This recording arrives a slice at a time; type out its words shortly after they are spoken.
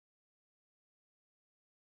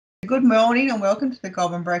good morning and welcome to the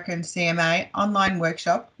Goulburn Broken CMA online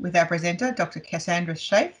workshop with our presenter, Dr. Cassandra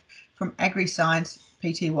Schefe from AgriScience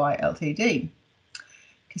Pty Ltd.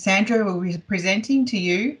 Cassandra will be presenting to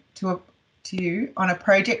you on a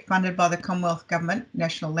project funded by the Commonwealth Government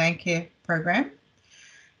National Landcare Program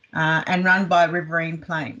and run by Riverine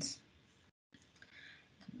Plains.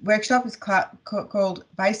 Workshop is called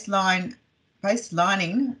Baselining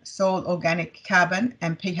Soil Organic Carbon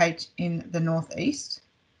and pH in the Northeast.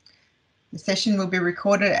 The session will be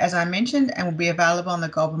recorded, as I mentioned, and will be available on the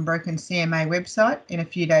Goulburn Broken CMA website in a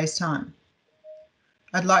few days' time.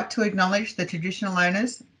 I'd like to acknowledge the traditional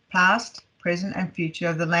owners, past, present and future,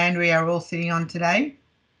 of the land we are all sitting on today.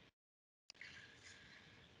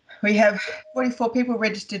 We have 44 people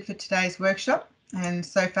registered for today's workshop, and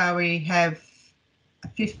so far we have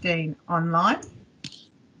 15 online.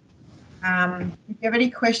 If you have any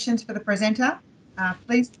questions for the presenter,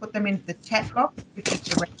 please put them into the chat box, which is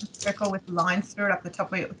the round circle with lines through it up the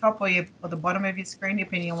top or the bottom of your screen,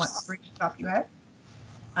 depending on what screen type you have.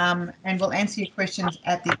 And we'll answer your questions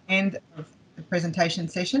at the end of the presentation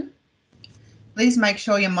session. Please make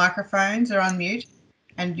sure your microphones are on mute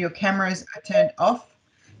and your cameras are turned off.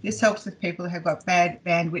 This helps with people who have got bad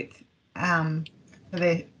bandwidth for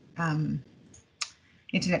their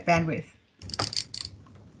internet bandwidth.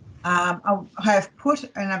 I have put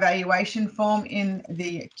an evaluation form in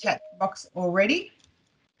the chat box already,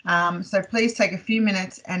 so please take a few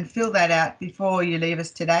minutes and fill that out before you leave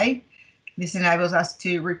us today. This enables us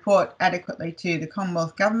to report adequately to the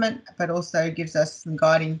Commonwealth Government, but also gives us some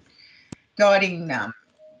guiding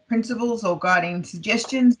principles or guiding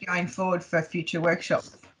suggestions going forward for future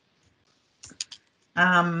workshops.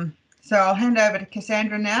 So I'll hand over to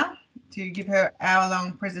Cassandra now to give her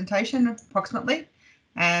hour-long presentation approximately,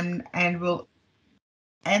 and we'll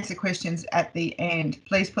answer questions at the end.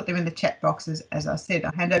 Please put them in the chat boxes, as I said.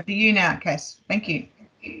 I'll hand over to you now, Cass. Thank you.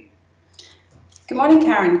 Good morning,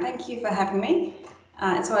 Karen. Thank you for having me.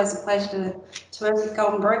 It's always a pleasure to work with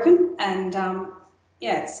Goulburn Broken, and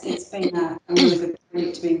yeah, it's been a really good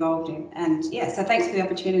project to be involved in. And yeah, so thanks for the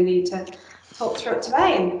opportunity to talk through it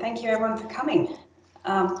today, and thank you everyone for coming.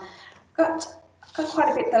 Got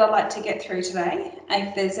quite a bit that I'd like to get through today.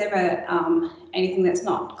 If there's ever anything that's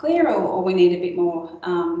not clear or we need a bit more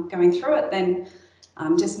going through it, then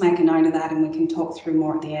just make a note of that and we can talk through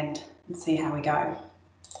more at the end and see how we go.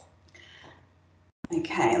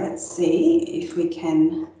 Okay, let's see if we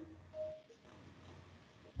can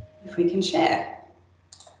share.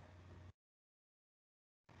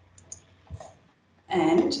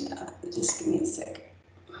 And just give me a sec.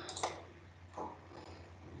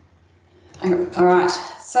 All right,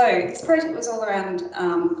 so this project was all around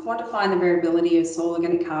quantifying the variability of soil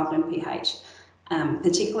organic carbon and pH,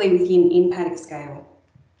 particularly within in-paddock scale.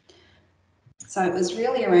 So it was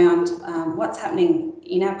really around what's happening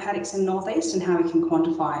in our paddocks in the northeast and how we can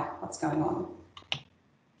quantify what's going on.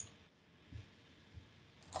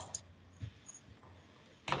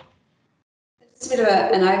 Just a bit of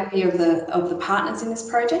an overview of the partners in this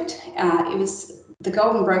project. It was the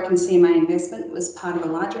Goulburn Broken CMA investment was part of a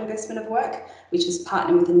larger investment of work, which was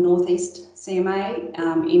partnered with the Northeast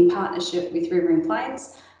CMA in partnership with Riverine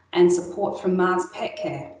Plains and support from Mars Pet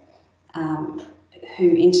Care,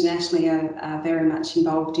 who internationally are very much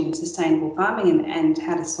involved in sustainable farming and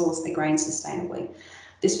how to source their grain sustainably.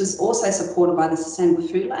 This was also supported by the Sustainable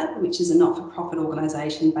Food Lab, which is a not-for-profit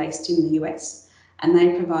organisation based in the US, and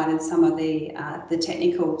they provided some of the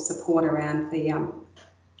technical support around the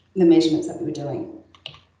measurements that we were doing.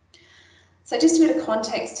 So just a bit of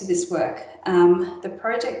context to this work. The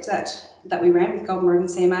project that we ran with Goulburn Broken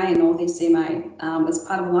CMA and Northeast CMA was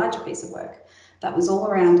part of a larger piece of work that was all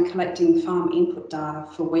around collecting farm input data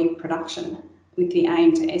for wheat production with the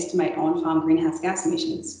aim to estimate on-farm greenhouse gas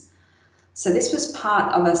emissions. So this was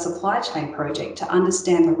part of a supply chain project to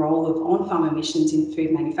understand the role of on-farm emissions in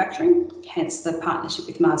food manufacturing, hence the partnership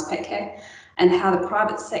with Mars Pet Care, and how the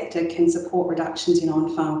private sector can support reductions in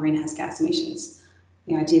on-farm greenhouse gas emissions.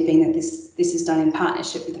 The idea being that this is done in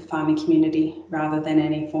partnership with the farming community rather than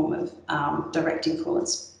any form of direct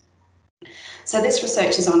influence. So this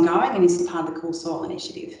research is ongoing and is part of the Cool Soil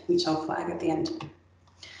Initiative, which I'll flag at the end.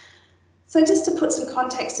 So just to put some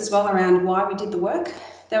context as well around why we did the work,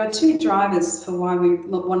 there were two drivers for why we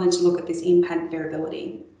wanted to look at this in-paddock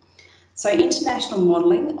variability. So international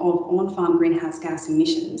modelling of on-farm greenhouse gas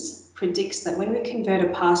emissions predicts that when we convert a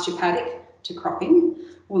pasture paddock to cropping,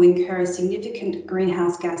 we'll incur a significant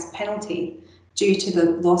greenhouse gas penalty due to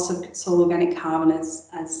the loss of soil organic carbon as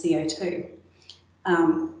CO2.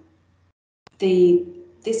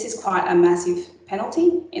 This is quite a massive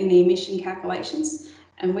penalty in the emission calculations,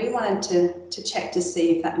 And we wanted to check to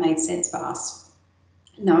see if that made sense for us,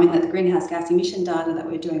 knowing that the greenhouse gas emission data that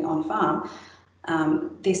we're doing on farm,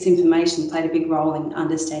 this information played a big role in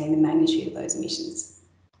understanding the magnitude of those emissions.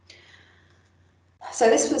 So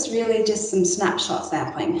this was really just some snapshot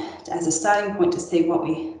sampling as a starting point to see what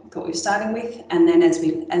we thought we were starting with, and then as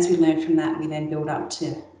we learned from that, we then build up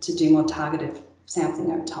to do more targeted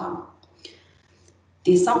sampling over time.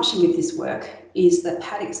 The assumption with this work is that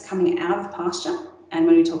paddocks coming out of pasture, and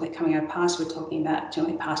when we talk about coming out of pasture, we're talking about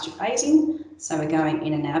generally pasture phasing, so we're going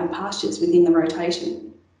in and out of pastures within the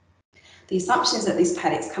rotation. The assumption is that these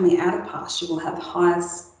paddocks coming out of pasture will have higher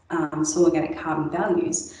soil organic carbon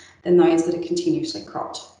values than those that are continuously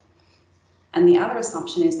cropped. And the other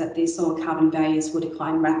assumption is that these soil carbon values will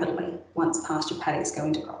decline rapidly once pasture paddocks go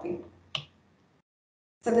into cropping.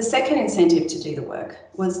 So the second incentive to do the work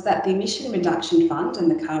was that the Emission Reduction Fund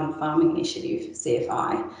and the Carbon Farming Initiative,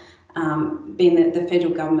 CFI, being the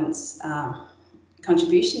federal government's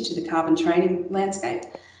contribution to the carbon trading landscape,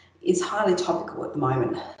 is highly topical at the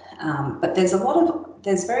moment. But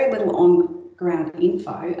there's very little on-ground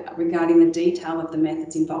info regarding the detail of the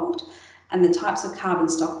methods involved and the types of carbon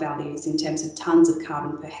stock values in terms of tonnes of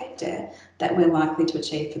carbon per hectare that we're likely to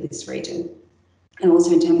achieve for this region, and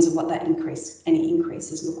also in terms of what that any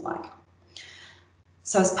increases look like.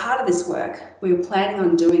 So as part of this work, we were planning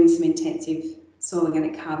on doing some intensive soil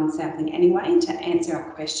organic carbon sampling anyway to answer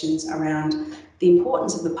our questions around the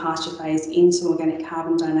importance of the pasture phase in soil organic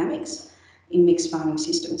carbon dynamics in mixed farming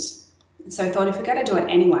systems. So I thought if we're going to do it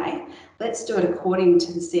anyway, let's do it according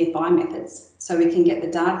to the CFI methods so we can get the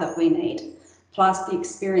data that we need, plus the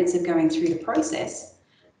experience of going through the process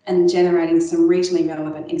and generating some regionally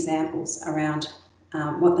relevant examples around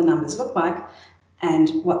what the numbers look like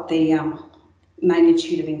and what the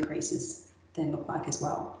magnitude of increases then look like as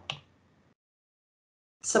well.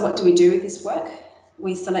 So what do we do with this work?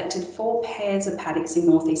 We selected 4 pairs of paddocks in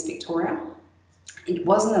northeast Victoria. It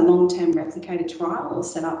wasn't a long-term replicated trial or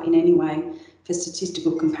set up in any way for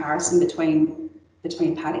statistical comparison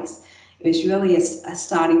between paddocks. It was really a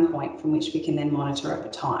starting point from which we can then monitor over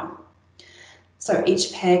time. So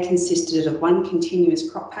each pair consisted of 1 continuous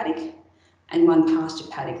crop paddock and 1 pasture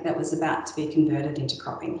paddock that was about to be converted into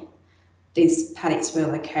cropping. These paddocks were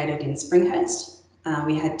located in Springhurst.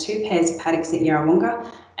 We had 2 pairs of paddocks at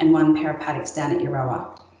Yarrawonga and 1 pair of paddocks down at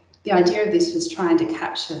Euroa. The idea of this was trying to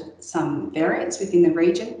capture some variance within the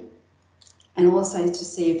region and also to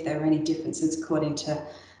see if there were any differences according to,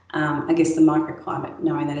 I guess, the microclimate,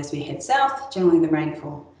 knowing that as we head south, generally the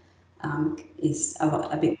rainfall is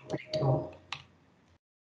a bit more predictable.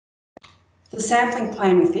 The sampling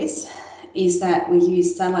plan with this is that we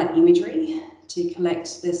use satellite imagery to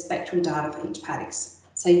collect the spectral data for each paddocks.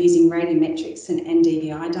 So using radiometrics and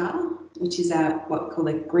NDVI data, which is what we call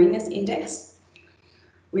a greenness index.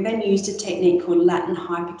 We then used a technique called Latin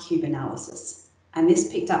hypercube analysis, and this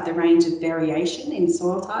picked up the range of variation in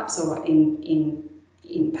soil types or in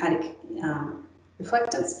paddock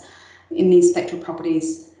reflectance in these spectral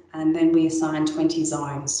properties, and then we assigned 20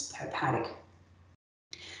 zones per paddock.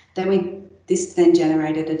 This then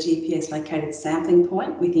generated a GPS located sampling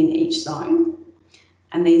point within each zone,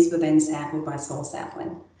 and these were then sampled by soil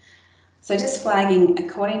sampling. So just flagging,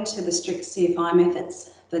 according to the strict CFI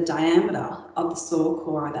methods, the diameter of the soil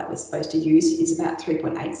core that we're supposed to use is about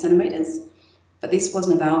 3.8 centimetres, but this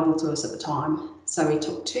wasn't available to us at the time. So we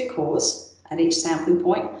took 2 cores at each sampling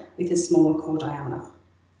point with a smaller core diameter.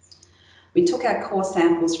 We took our core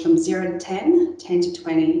samples from 0 to 10, 10 to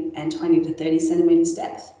 20 and 20 to 30 centimetres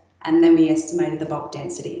depth, and then we estimated the bulk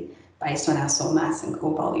density based on our soil mass and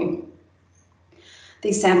core volume.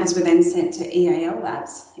 These samples were then sent to EAL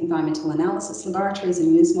labs, environmental analysis laboratories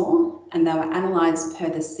in Lismore, and they were analysed per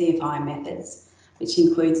the CFI methods, which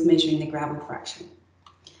includes measuring the gravel fraction.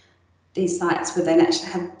 These sites were then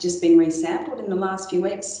have just been resampled in the last few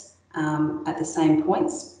weeks at the same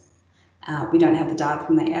points. We don't have the data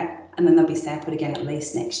from that yet, and then they'll be sampled again at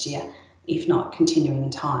least next year, if not continuing in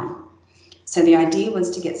time. So the idea was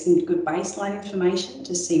to get some good baseline information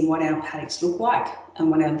to see what our paddocks look like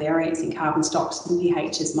and what our variance in carbon stocks and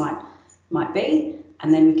pHs might be,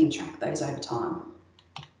 and then we can track those over time.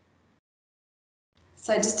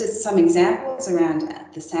 So just as some examples around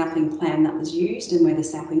the sampling plan that was used and where the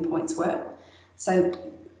sampling points were. So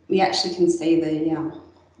we actually can see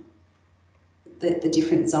the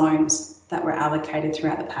different zones that were allocated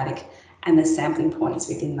throughout the paddock and the sampling points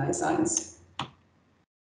within those zones.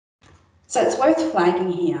 So it's worth flagging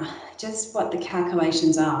here just what the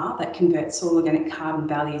calculations are that convert soil organic carbon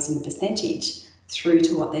values in percentage through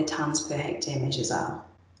to what their tonnes per hectare measures are.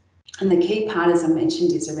 And the key part, as I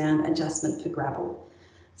mentioned, is around adjustment for gravel.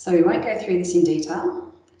 So we won't go through this in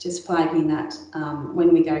detail, just flagging that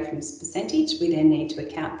when we go from percentage, we then need to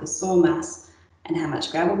account for soil mass and how much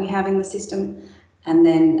gravel we have in the system, and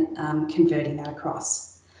then converting that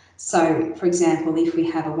across. So, for example, if we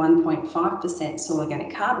have a 1.5% soil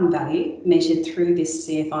organic carbon value measured through this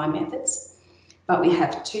CFI methods, but we have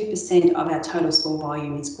 2% of our total soil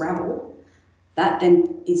volume is gravel, that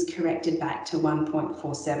then is corrected back to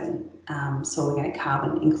 1.47 soil organic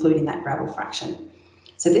carbon, including that gravel fraction.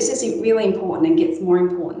 So this is really important and gets more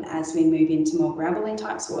important as we move into more gravelly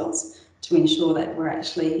type soils to ensure that we're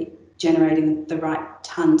actually generating the right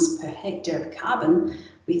tonnes per hectare of carbon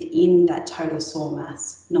within that total soil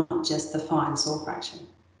mass, not just the fine soil fraction.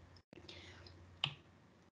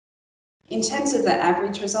 In terms of the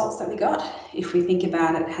average results that we got, if we think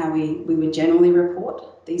about it, how we would generally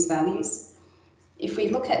report these values, if we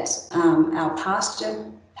look at our pasture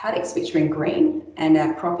paddocks, which are in green, and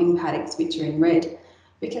our cropping paddocks, which are in red,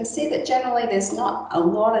 we can see that generally there's not a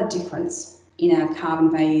lot of difference in our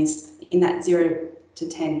carbon values in that 0 to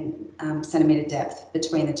 10 centimetre depth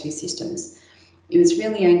between the two systems. It was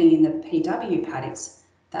really only in the PW paddocks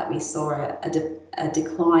that we saw a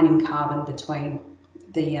decline in carbon between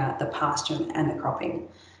the pasture and the cropping.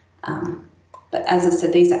 But as I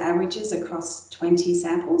said, these are averages across 20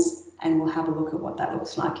 samples, and we'll have a look at what that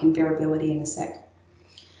looks like in variability in a sec.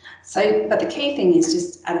 So, but the key thing is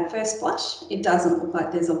just at a first blush, it doesn't look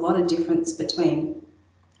like there's a lot of difference between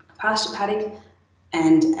a pasture paddock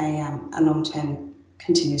and a long-term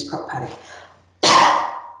continuous crop paddock.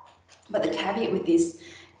 But the caveat with this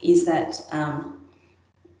is that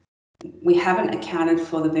we haven't accounted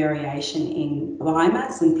for the variation in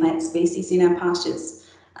biomass and plant species in our pastures.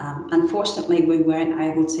 Unfortunately, we weren't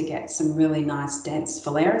able to get some really nice dense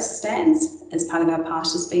phalaris stands as part of our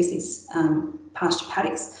pasture species, pasture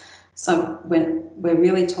paddocks. So we're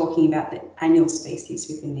really talking about the annual species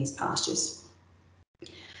within these pastures.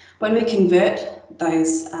 When we convert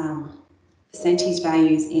those percentage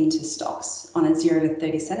values into stocks on a 0 to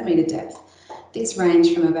 30 centimetre depth, these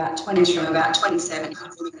range from about 20 to about 27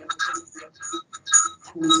 tonnes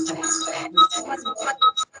per hectare.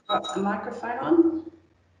 Got a microphone on?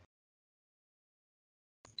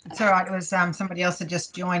 It's all right. It was somebody else had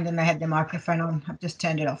just joined and they had their microphone on. I've just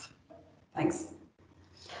turned it off. Thanks.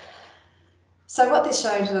 So what this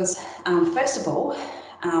shows us, first of all,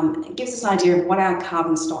 it gives us an idea of what our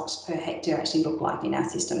carbon stocks per hectare actually look like in our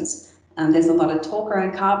systems. There's a lot of talk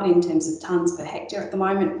around carbon in terms of tonnes per hectare at the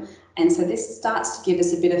moment, and so this starts to give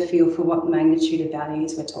us a bit of feel for what magnitude of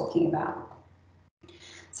values we're talking about.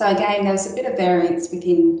 So again, there's a bit of variance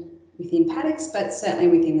within paddocks, but certainly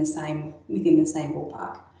within the same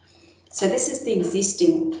ballpark. So this is the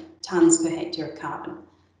existing tonnes per hectare of carbon.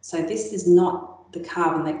 So this is not the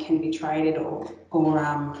carbon that can be traded or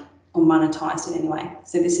monetised in any way.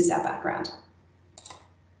 So this is our background.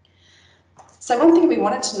 So one thing we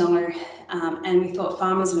wanted to know, and we thought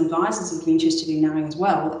farmers and advisors would be interested in knowing as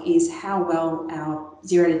well, is how well our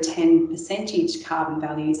 0 to 10 percentage carbon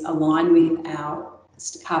values align with our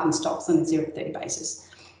carbon stocks on a 0 to 30 basis.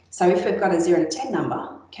 So if we've got a 0 to 10 number,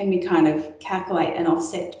 can we kind of calculate an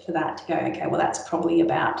offset for that to go, okay, well, that's probably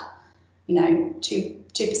about,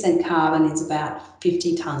 2% carbon is about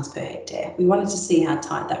 50 tonnes per hectare. We wanted to see how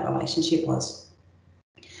tight that relationship was.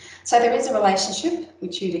 So there is a relationship,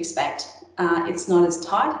 which you'd expect. It's not as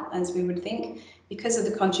tight as we would think because of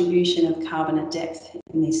the contribution of carbon at depth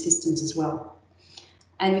in these systems as well.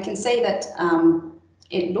 And we can see that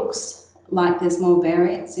it looks like there's more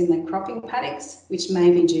variance in the cropping paddocks, which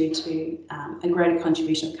may be due to a greater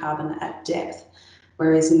contribution of carbon at depth,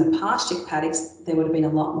 whereas in the pasture paddocks, there would have been a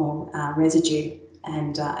lot more residue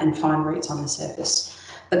and fine roots on the surface.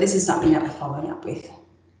 But this is something that we're following up with.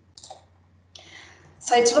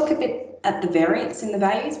 So to look a bit at the variance in the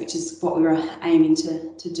values, which is what we were aiming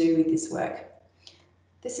to do with this work.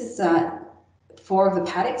 This is 4 of the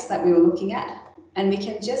paddocks that we were looking at, and we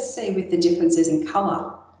can just see with the differences in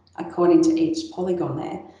colour according to each polygon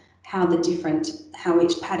there, how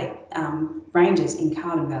each paddock ranges in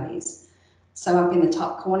carbon values. So up in the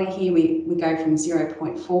top corner here, we go from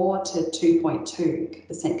 0.4 to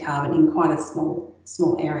 2.2% carbon in quite a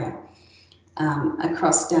small area.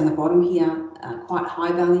 Across down the bottom here, quite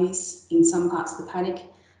high values in some parts of the paddock,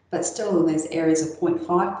 but still there's areas of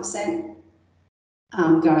 0.5%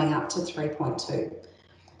 going up to 3.2.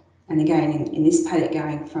 And again, in this paddock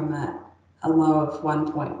going from a low of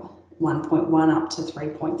 1.1 up to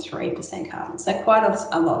 3.3% carbon. So quite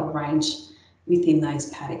a lot of range within those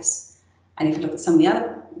paddocks. And if you look at some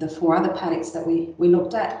of the 4 other paddocks that we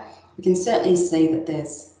looked at, we can certainly see that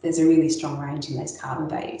there's a really strong range in those carbon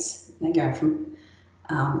values. They go from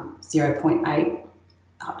 0.8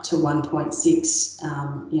 up to 1.6,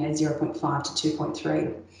 0.5 to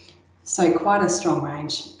 2.3. So quite a strong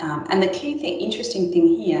range. And the key thing, interesting thing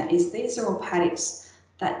here is these are all paddocks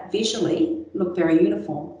that visually look very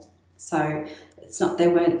uniform. So it's not, they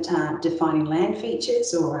weren't defining land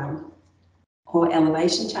features or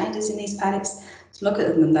elevation changes in these paddocks. To look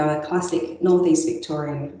at them, they were classic northeast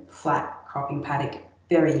Victorian flat cropping paddock,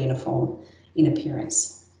 very uniform in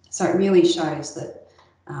appearance. So it really shows that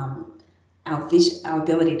our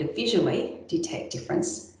ability to visually detect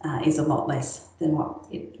difference is a lot less than what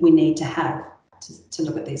we need to have to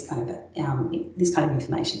look at this kind of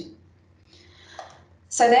information.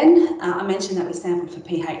 So then I mentioned that we sampled for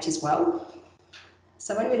pH as well.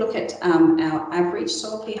 So when we look at our average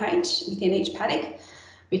soil pH within each paddock,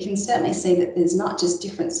 we can certainly see that there's not just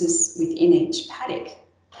differences within each paddock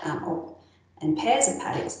and pairs of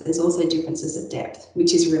paddocks, there's also differences at depth,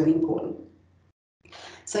 which is really important.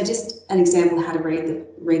 So just an example of how to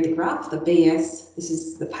read the graph, the BS, this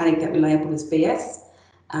is the paddock that we labelled as BS.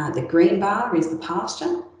 The green bar is the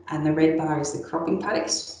pasture and the red bar is the cropping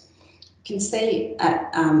paddocks. You can see,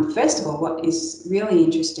 first of all, what is really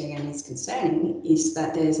interesting and is concerning is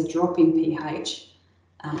that there's a drop in pH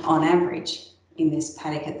on average in this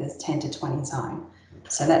paddock at the 10 to 20 zone.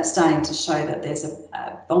 So that's starting to show that there's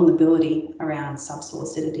a vulnerability around subsoil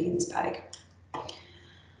acidity in this paddock.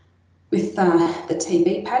 With the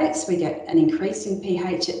TB paddocks, we get an increase in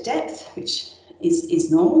pH at depth, which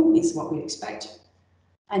is normal, is what we expect,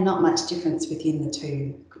 and not much difference within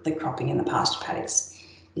the cropping and the pasture paddocks.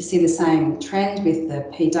 You see the same trend with the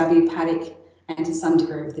PW paddock and to some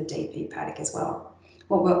degree with the DP paddock as well.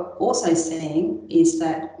 What we're also seeing is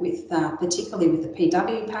that particularly with the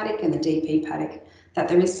PW paddock and the DP paddock, that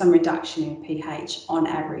there is some reduction in pH on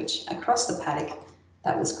average across the paddock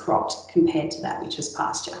that was cropped compared to that which was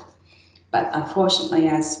pasture. But unfortunately,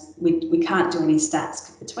 as we can't do any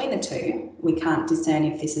stats between the two, we can't discern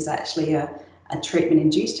if this is actually a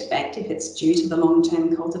treatment-induced effect, if it's due to the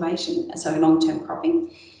long-term cultivation, so long-term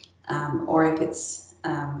cropping, or if it's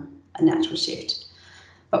a natural shift.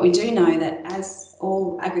 But we do know that as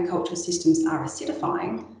all agricultural systems are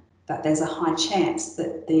acidifying, that there's a high chance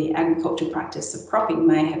that the agricultural practice of cropping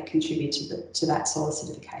may have contributed to that soil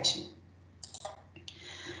acidification.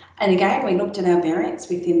 And again, we looked at our variance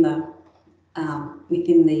within the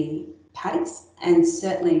paddocks, and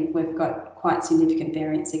certainly we've got quite significant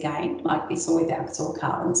variance again, like we saw with our soil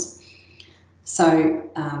carbons. So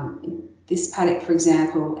this paddock, for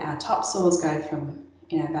example, our topsoils go from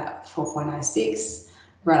about 4.06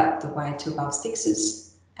 right up the way to above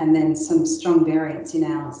 6s, and then some strong variance in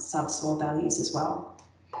our subsoil values as well.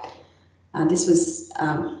 This was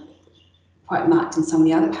quite marked in some of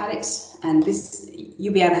the other paddocks, and this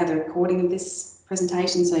you'll be able to have a recording of this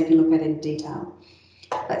presentation so you can look at it in detail.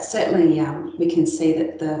 But certainly we can see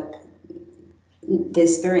that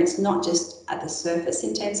there's variance not just at the surface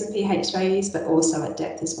in terms of pH values, but also at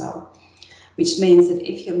depth as well, which means that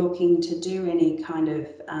if you're looking to do any kind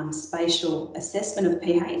of spatial assessment of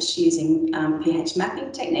pH using pH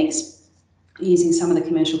mapping techniques, using some of the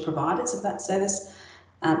commercial providers of that service,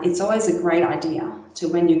 it's always a great idea to,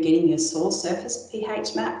 when you're getting your soil surface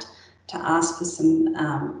pH mapped, to ask for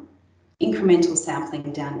some incremental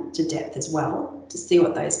sampling down to depth as well to see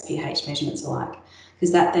what those pH measurements are like,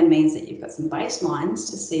 because that then means that you've got some baselines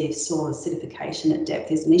to see if soil acidification at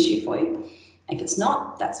depth is an issue for you. If it's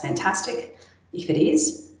not, that's fantastic. If it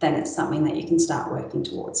is, then it's something that you can start working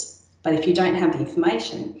towards. But if you don't have the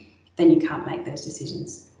information, then you can't make those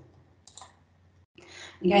decisions.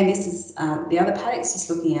 Again, this is the other paddocks, just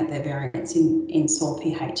looking at their variance in soil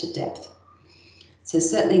pH at depth. So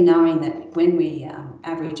certainly knowing that when we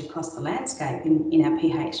average across the landscape in our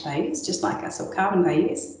pH values, just like our soil carbon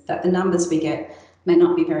values, that the numbers we get may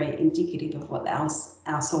not be very indicative of what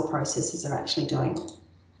our soil processes are actually doing.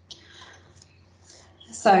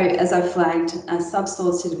 So as I flagged,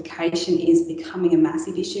 subsoil acidification is becoming a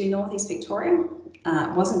massive issue in northeast Victoria.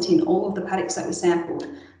 It wasn't in all of the paddocks that we sampled,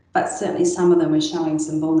 but certainly some of them are showing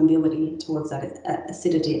some vulnerability towards that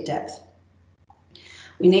acidity at depth.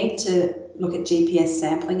 We need to look at GPS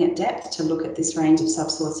sampling at depth to look at this range of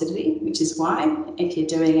subsoil acidity, which is why if you're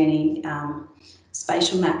doing any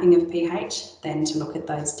spatial mapping of pH, then to look at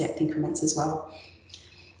those depth increments as well.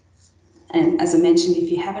 And as I mentioned,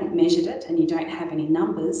 if you haven't measured it and you don't have any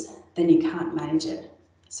numbers, then you can't manage it.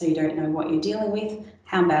 So you don't know what you're dealing with,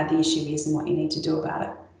 how bad the issue is and what you need to do about it.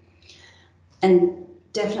 And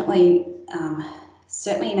definitely,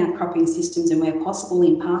 certainly in our cropping systems and where possible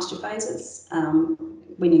in pasture phases,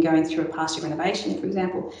 when you're going through a pasture renovation, for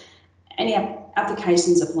example, any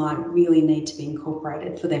applications of lime really need to be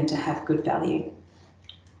incorporated for them to have good value.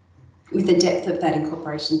 with the depth of that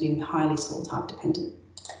incorporation being highly soil type dependent.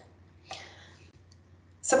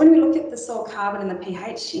 So when we look at the soil carbon and the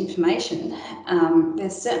pH information,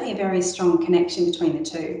 there's certainly a very strong connection between the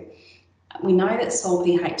two. We know that soil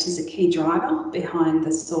pH is a key driver behind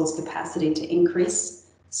the soil's capacity to increase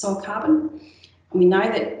soil carbon. And we know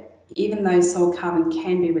that even though soil carbon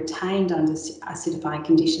can be retained under acidifying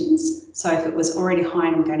conditions, so if it was already high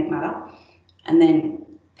in organic matter and then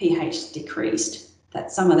pH decreased,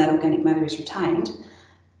 that some of that organic matter is retained,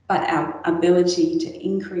 but our ability to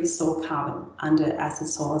increase soil carbon under acid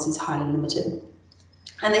soils is highly limited.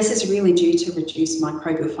 And this is really due to reduced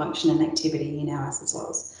microbial function and activity in our acid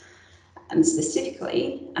soils. And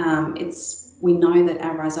specifically, we know that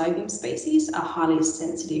our rhizobium species are highly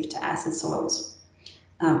sensitive to acid soils.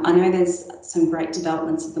 I know there's some great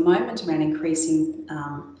developments at the moment around increasing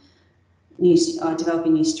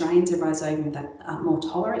developing new strains of rhizobium that are more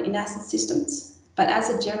tolerant in acid systems. But as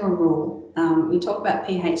a general rule, we talk about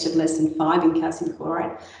pH of less than 5 in calcium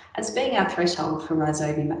chloride as being our threshold for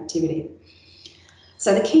rhizobium activity.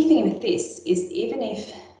 So the key thing with this is even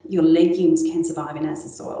if your legumes can survive in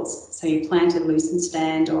acid soils, so you plant a lucerne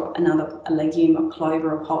stand or a legume, or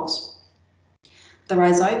clover or pulse, the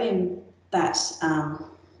rhizobium that are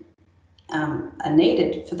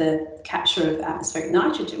needed for the capture of atmospheric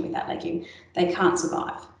nitrogen with that legume, they can't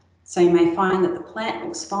survive. So you may find that the plant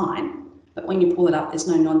looks fine, but when you pull it up, there's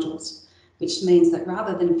no nodules, which means that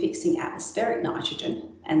rather than fixing atmospheric nitrogen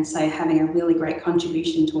and so having a really great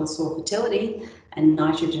contribution towards soil fertility and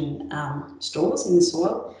nitrogen stores in the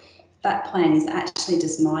soil, that plant is actually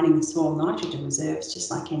just mining the soil nitrogen reserves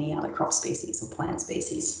just like any other crop species or plant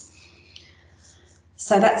species.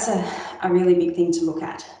 So that's a really big thing to look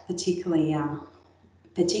at, particularly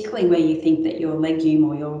where you think that your legume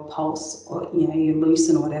or your pulse or your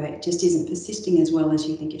lucerne or whatever just isn't persisting as well as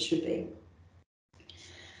you think it should be.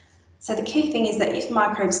 So the key thing is that if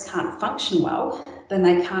microbes can't function well, then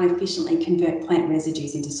they can't efficiently convert plant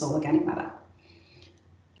residues into soil organic matter.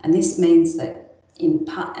 And this means that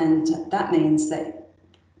that means that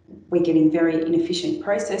we're getting very inefficient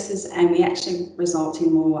processes, and we actually result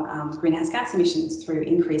in more greenhouse gas emissions through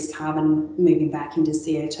increased carbon moving back into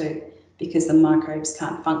CO2 because the microbes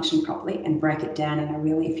can't function properly and break it down in a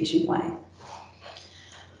really efficient way.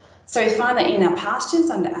 So we find that in our pastures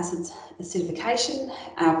under acidification,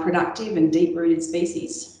 our productive and deep-rooted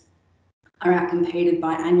species are outcompeted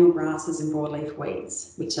by annual grasses and broadleaf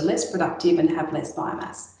weeds, which are less productive and have less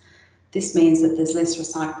biomass. This means that there's less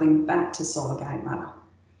recycling back to soil organic matter.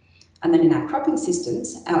 And then in our cropping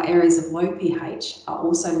systems, our areas of low pH are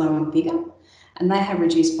also low and bigger, and they have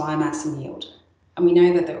reduced biomass and yield. And we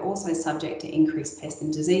know that they're also subject to increased pest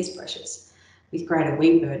and disease pressures with greater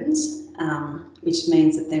weed burdens, which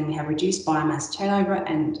means that then we have reduced biomass turnover,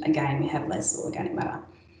 and again, we have less organic matter.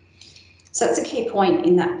 So it's a key point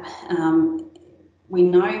in that we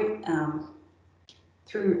know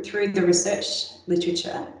through the research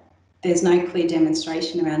literature, there's no clear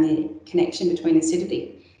demonstration around the connection between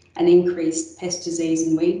acidity and increased pest disease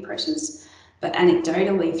and weed pressures. But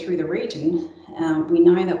anecdotally through the region, we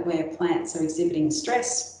know that where plants are exhibiting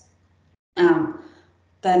stress, then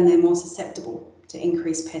they're more susceptible to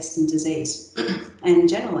increased pest and disease. And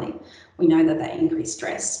generally, we know that increased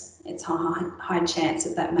stress, it's high chance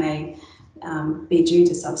that may be due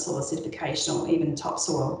to subsoil acidification or even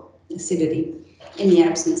topsoil acidity in the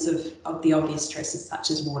absence of the obvious stresses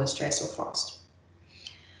such as water stress or frost.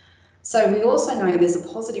 So we also know there's a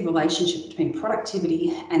positive relationship between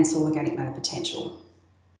productivity and soil organic matter potential.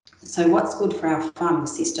 So what's good for our farming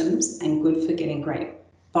systems and good for getting great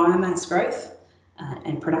biomass growth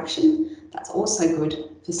and production, that's also good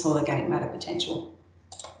for soil organic matter potential.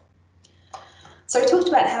 So we talked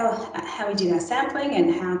about how we did our sampling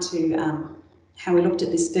and how we looked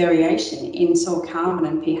at this variation in soil carbon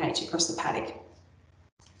and pH across the paddock.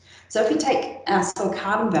 So if we take our soil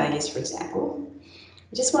carbon values, for example,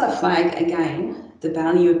 I just want to flag again the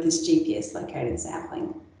value of this GPS located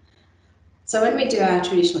sampling. So when we do our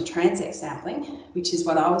traditional transect sampling, which is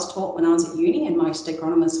what I was taught when I was at uni and most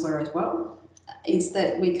agronomists were as well, is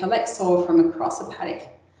that we collect soil from across a paddock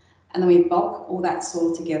and then we bulk all that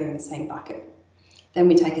soil together in the same bucket. Then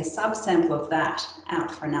we take a subsample of that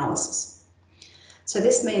out for analysis. So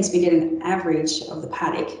this means we get an average of the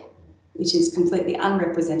paddock, which is completely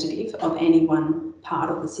unrepresentative of any one part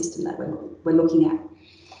of the system that we're looking at.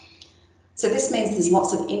 So this means there's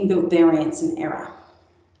lots of inbuilt variance and error.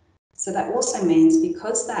 So that also means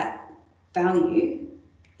because that value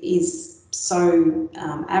is so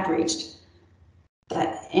averaged,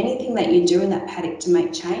 that anything that you do in that paddock to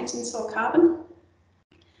make change in soil carbon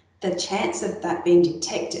the chance of that being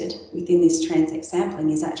detected within this transect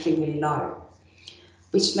sampling is actually really low,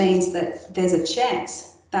 which means that there's a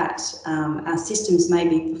chance that our systems may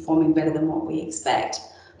be performing better than what we expect,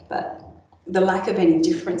 but the lack of any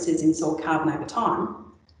differences in soil carbon over time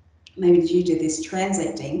may be due to this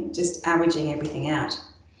transecting just averaging everything out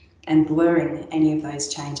and blurring any of those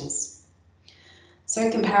changes. So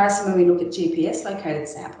in comparison, when we look at GPS located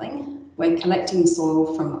sampling, we're collecting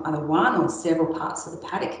soil from either one or several parts of the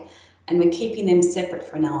paddock, and we're keeping them separate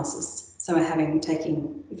for analysis. So we're if you're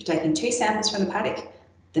taking 2 samples from the paddock,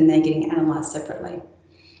 then they're getting analysed separately.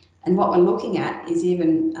 And what we're looking at is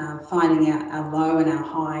even finding out our low and our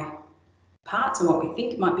high parts, or what we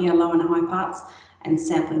think might be our low and high parts, and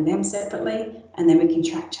sampling them separately, and then we can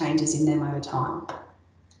track changes in them over time.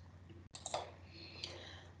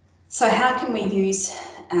 So how can we use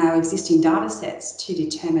our existing data sets to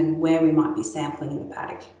determine where we might be sampling in the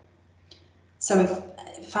paddock? So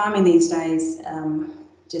if farming these days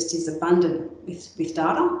just is abundant with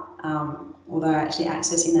data, although actually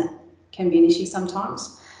accessing that can be an issue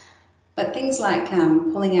sometimes. But things like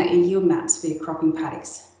pulling out your yield maps for your cropping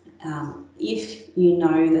paddocks. If you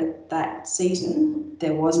know that season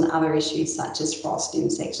there wasn't other issues such as frost,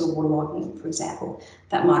 insects or waterlogging, for example,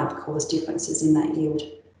 that might have caused differences in that yield.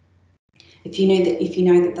 If you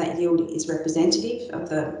know that yield is representative of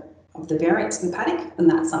the variance in the paddock, then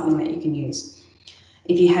that's something that you can use.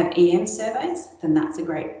 If you have EM surveys, then that's a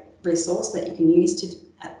great resource that you can use to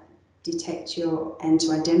detect and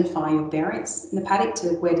to identify your variance in the paddock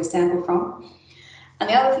to where to sample from. And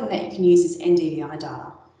the other thing that you can use is NDVI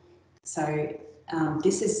data. So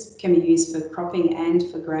this can be used for cropping and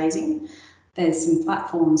for grazing. There's some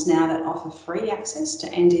platforms now that offer free access to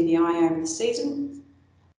NDVI over the season.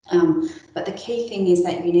 But the key thing is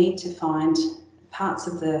that you need to find parts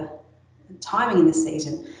of the timing in the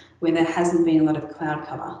season where there hasn't been a lot of cloud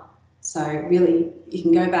cover. So really, you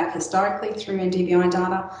can go back historically through NDVI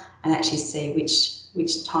data and actually see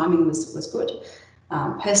which timing was good.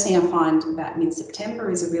 Personally, I find about mid-September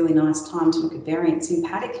is a really nice time to look at variance in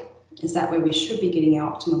paddock. Is that where we should be getting our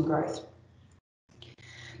optimum growth?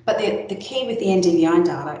 But the key with the NDVI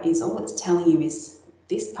data is all it's telling you is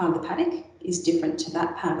this part of the paddock is different to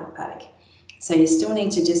that part of the paddock. So you still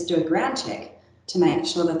need to just do a ground check to make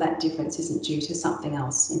sure that that difference isn't due to something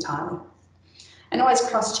else entirely. And always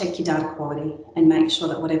cross-check your data quality and make sure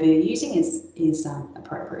that whatever you're using is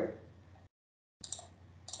appropriate.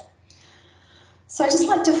 So I'd just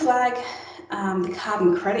like to flag the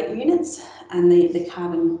carbon credit units and the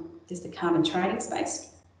carbon trading space.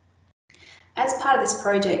 As part of this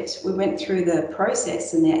project, we went through the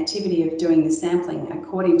process and the activity of doing the sampling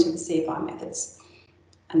according to the CFI methods.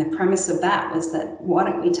 And the premise of that was that why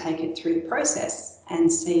don't we take it through the process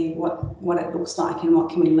and see what it looks like and what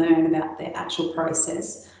can we learn about the actual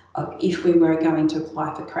process of if we were going to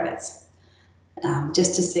apply for credits,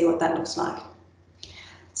 just to see what that looks like.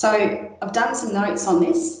 So I've done some notes on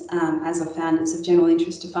this as I found it's of general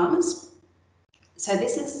interest to farmers. So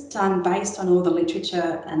this is done based on all the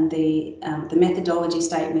literature and the methodology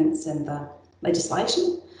statements and the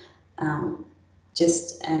legislation, on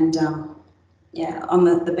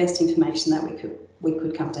the best information that we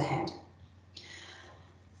could come to hand.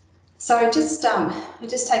 So we'll just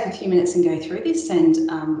take a few minutes and go through this, and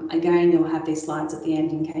again you'll have these slides at the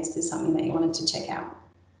end in case there's something that you wanted to check out.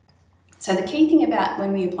 So the key thing about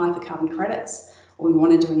when we apply for carbon credits, or we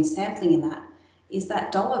want to do any sampling in that, is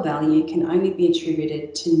that dollar value can only be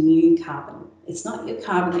attributed to new carbon. It's not your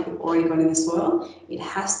carbon that you've already got in the soil. It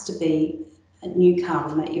has to be a new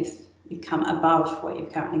carbon that you've come above what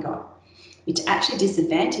you've currently got, which actually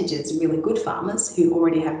disadvantages really good farmers who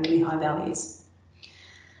already have really high values.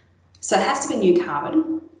 So it has to be new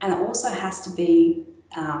carbon, and it also has to be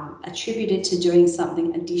attributed to doing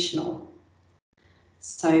something additional.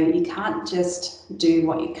 So you can't just do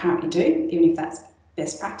what you currently do, even if that's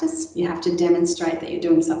best practice. You have to demonstrate that you're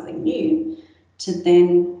doing something new to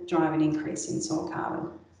then drive an increase in soil carbon.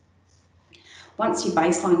 Once your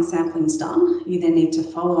baseline sampling is done, you then need to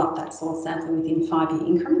follow up that soil sampling within 5-year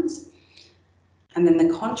increments. And then the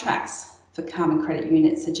contracts for carbon credit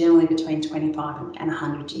units are generally between 25 and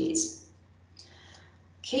 100 years.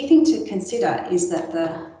 Key thing to consider is that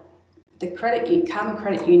the carbon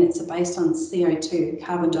credit units are based on CO2,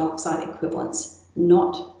 carbon dioxide equivalents,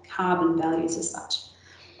 not carbon values as such.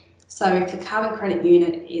 So if the carbon credit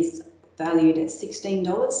unit is valued at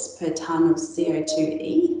 $16 per tonne of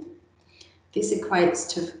CO2e, this equates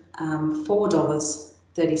to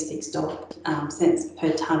 $4.36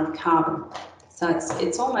 per tonne of carbon. So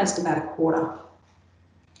it's almost about a quarter.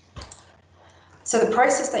 So the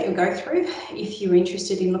process that you'll go through, if you're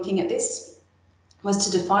interested in looking at this, was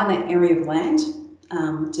to define that area of land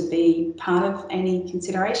to be part of any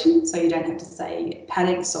consideration. So you don't have to say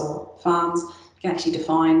paddocks or farms, you can actually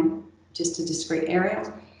define just a discrete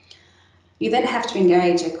area. You then have to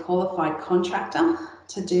engage a qualified contractor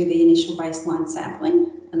to do the initial baseline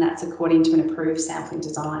sampling, and that's according to an approved sampling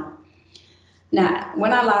design. Now,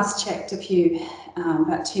 when I last checked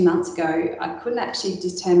about 2 months ago, I couldn't actually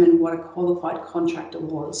determine what a qualified contractor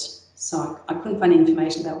was. So I couldn't find any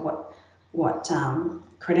information about what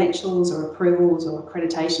credentials or approvals or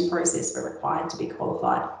accreditation process were required to be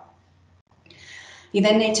qualified. You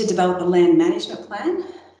then need to develop a land management plan,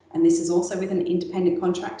 and this is also with an independent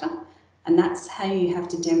contractor, and that's how you have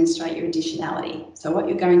to demonstrate your additionality. So what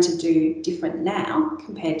you're going to do different now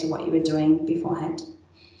compared to what you were doing beforehand.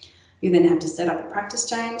 You then have to set up a practice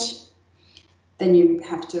change. Then you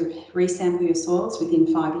have to resample your soils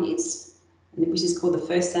within 5 years, which is called the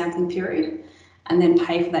first sampling period, and then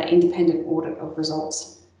pay for that independent audit of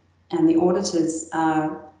results. And the auditors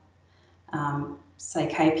are, say,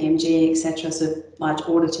 KPMG, etc., so large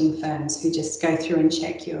auditing firms who just go through and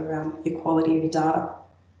check your quality of your data.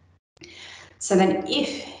 So then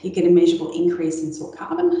if you get a measurable increase in soil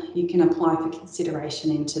carbon, you can apply for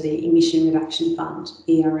consideration into the Emission Reduction Fund,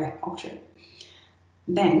 ERF option.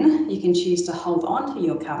 Then you can choose to hold on to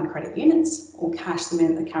your carbon credit units or cash them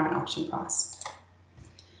in at the current option price.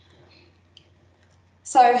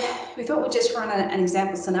 So we thought we'd just run an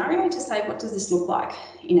example scenario to say, what does this look like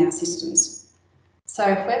in our systems? So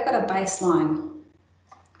if we've got a baseline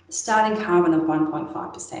starting carbon of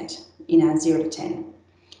 1.5% in our 0 to 10,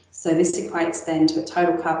 so this equates then to a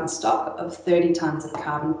total carbon stock of 30 tonnes of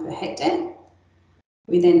carbon per hectare.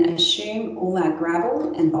 We then assume all our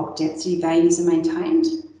gravel and bulk density values are maintained.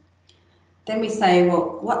 Then we say,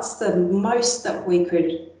 well, what's the most that we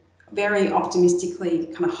could very optimistically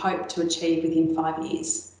kind of hope to achieve within 5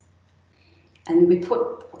 years? And we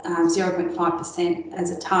put 0.5%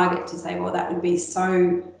 as a target to say, well, that would be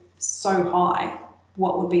so high.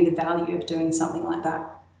 What would be the value of doing something like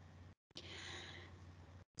that?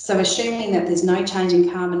 So assuming that there's no change in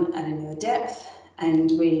carbon at any other depth, and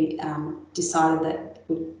we decided that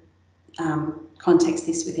we'd context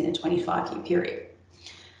this within a 25-year period.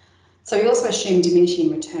 So we also assume diminishing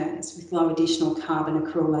returns with low additional carbon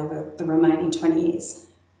accrual over the remaining 20 years,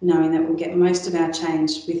 knowing that we'll get most of our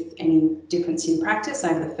change with any difference in practice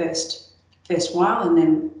over the first while, and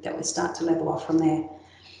then that will start to level off from there.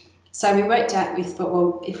 So we worked out, we thought,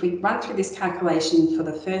 well, if we run through this calculation for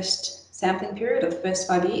the first sampling period of the first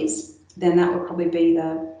 5 years, then that would probably be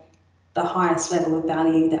the highest level of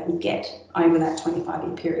value that we get over that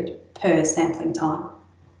 25-year period per sampling time.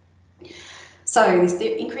 So this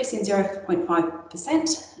increase in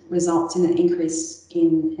 0.5% results in an increase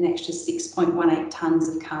in an extra 6.18 tonnes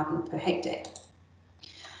of carbon per hectare.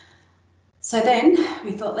 So then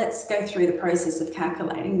we thought, let's go through the process of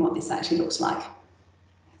calculating what this actually looks like.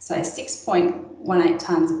 So 6.18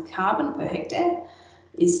 tonnes of carbon per hectare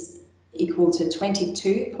is equal to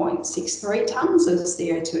 22.63 tonnes of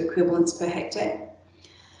CO2 equivalents per hectare.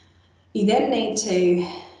 You then need to,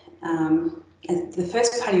 the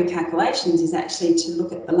first part of your calculations is actually to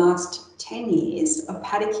look at the last 10 years of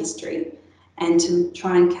paddock history and to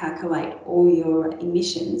try and calculate all your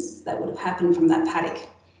emissions that would have happened from that paddock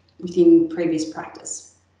within previous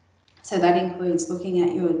practice. So that includes looking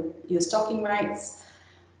at your stocking rates,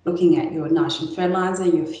 looking at your nitrogen fertiliser,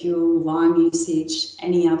 your fuel, lime usage,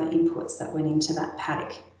 any other inputs that went into that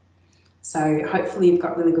paddock. So hopefully you've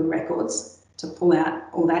got really good records to pull out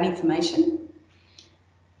all that information,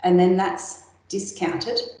 and then that's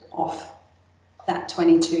discounted off that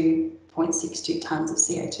 22.62 tonnes of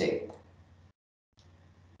CO2.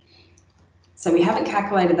 So we haven't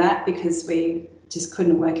calculated that because we just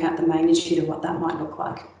couldn't work out the magnitude of what that might look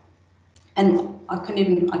like. And I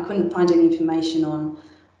couldn't find any information on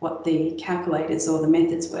what the calculators or the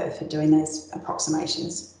methods were for doing those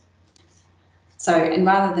approximations. So, and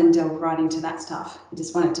rather than delve right into that stuff, I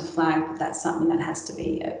just wanted to flag that that's something that has to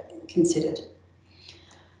be considered.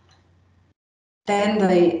 Then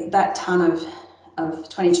that tonne of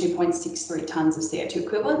 22.63 tonnes of CO2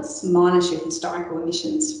 equivalents minus your historical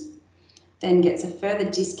emissions then gets a further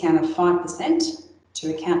discount of 5%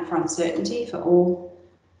 to account for uncertainty for all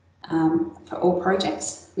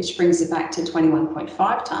projects, which brings it back to 21.5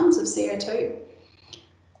 tonnes of CO2.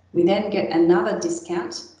 We then get another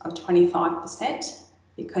discount of 25%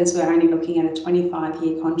 because we're only looking at a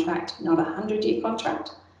 25-year contract, not a 100-year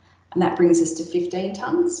contract, and that brings us to 15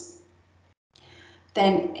 tonnes.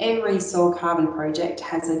 Then every soil carbon project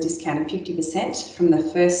has a discount of 50% from the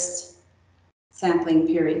first sampling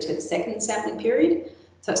period to the second sampling period.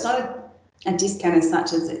 So it's not a discount as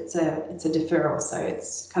such as it's a deferral, so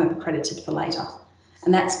it's kind of accredited for later.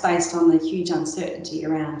 And that's based on the huge uncertainty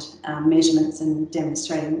around measurements and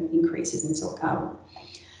demonstrating increases in soil carbon.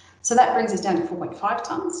 So that brings us down to 4.5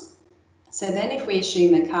 tonnes. So then if we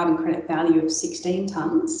assume a carbon credit value of 16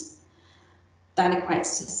 tonnes, that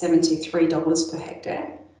equates to $73 per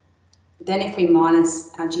hectare. Then if we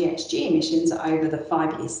minus our GHG emissions over the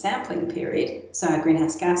 5-year sampling period, so our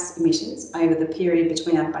greenhouse gas emissions over the period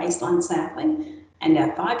between our baseline sampling and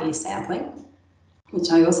our 5-year sampling,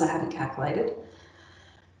 which I also haven't calculated,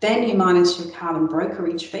 then you minus your carbon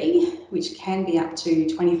brokerage fee, which can be up to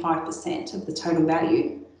 25% of the total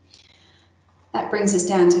value. That brings us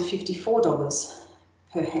down to $54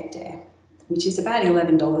 per hectare, which is about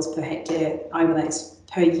 $11 per hectare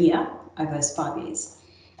per year over those 5 years.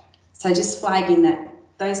 So just flagging that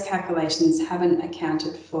those calculations haven't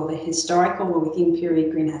accounted for the historical or within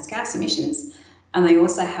period greenhouse gas emissions, and they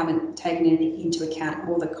also haven't taken into account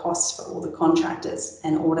all the costs for all the contractors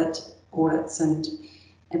and audits and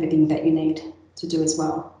everything that you need to do as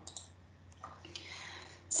well.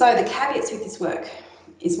 So the caveats with this work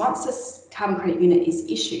is once this carbon credit unit is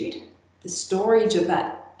issued, the storage of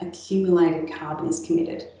that accumulated carbon is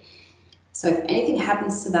committed. So if anything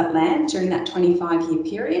happens to that land during that 25-year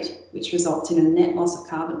period, which results in a net loss of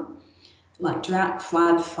carbon, like drought,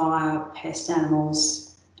 flood, fire, pest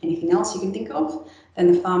animals, anything else you can think of,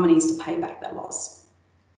 then the farmer needs to pay back that loss.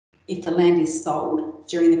 If the land is sold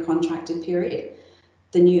during the contracted period,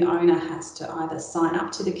 the new owner has to either sign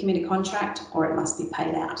up to the committed contract or it must be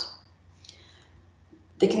paid out.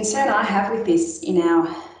 The concern I have with this in our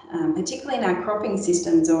particularly in our cropping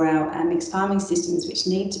systems or our mixed farming systems, which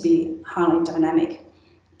need to be highly dynamic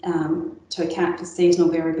to account for seasonal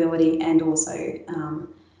variability and also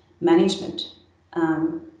management,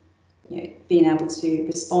 being able to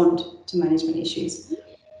respond to management issues,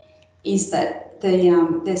 is that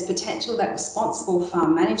there's potential that responsible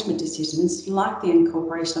farm management decisions like the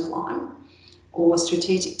incorporation of lime or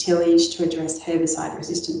strategic tillage to address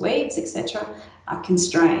herbicide-resistant weeds, etc., are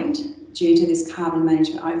constrained due to this carbon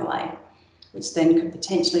management overlay, which then could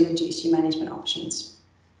potentially reduce your management options.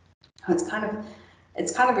 It's kind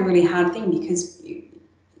of a really hard thing because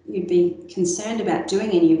you'd be concerned about doing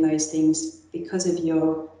any of those things because of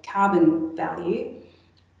your carbon value,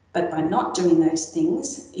 but by not doing those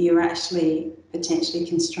things, you're actually potentially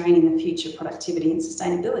constraining the future productivity and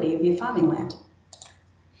sustainability of your farming land.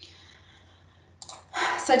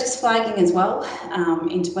 So just flagging as well,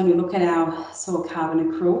 into when we look at our soil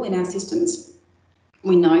carbon accrual in our systems,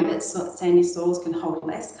 we know that sandy soils can hold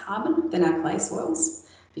less carbon than our clay soils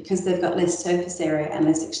because they've got less surface area and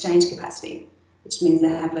less exchange capacity, which means they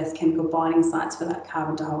have less chemical binding sites for that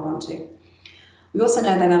carbon to hold on to. We also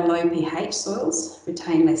know that our low pH soils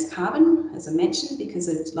retain less carbon, as I mentioned, because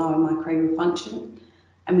of lower microbial function.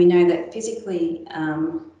 And we know that physically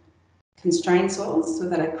constrained soils, so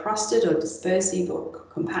that are crusted or dispersive or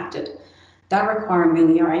compacted, they require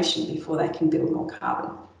amelioration before they can build more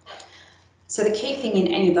carbon. So the key thing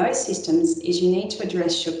in any of those systems is you need to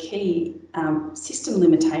address your key system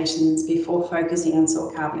limitations before focusing on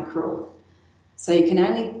soil carbon accrual. So you can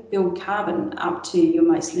only build carbon up to your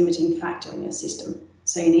most limiting factor in your system.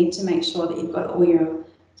 So you need to make sure that you've got all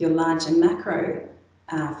your large and macro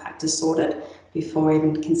factors sorted before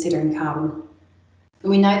even considering carbon.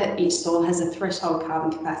 We know that each soil has a threshold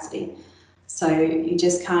carbon capacity, so you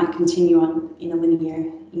just can't continue on in a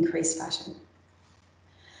linear increased fashion.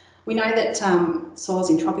 We know that soils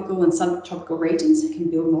in tropical and subtropical regions can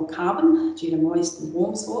build more carbon due to moist and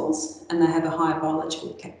warm soils, and they have a higher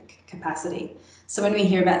biological capacity. So when we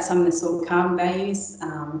hear about some of the soil carbon values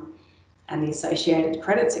and the associated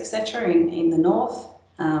credits, etc., in the north,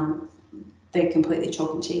 they're completely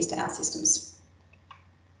chalk and cheese to our systems.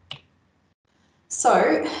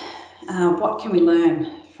 So what can we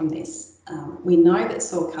learn from this? We know that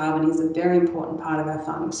soil carbon is a very important part of our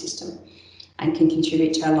farming system and can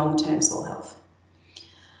contribute to our long-term soil health.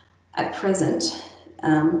 At present,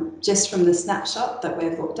 just from the snapshot that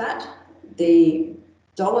we've looked at, the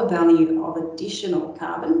dollar value of additional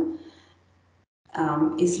carbon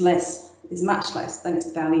is much less than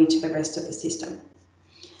its value to the rest of the system.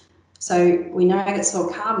 So we know that soil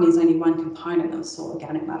carbon is only one component of soil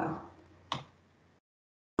organic matter.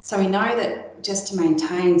 So we know that just to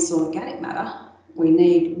maintain soil organic matter, we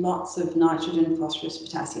need lots of nitrogen, phosphorus,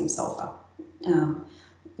 potassium, sulfur.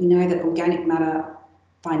 We know that organic matter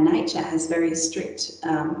by nature has very strict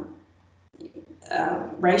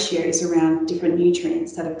ratios around different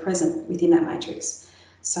nutrients that are present within that matrix.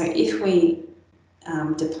 So if we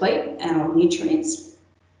deplete our nutrients,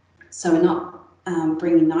 so we're not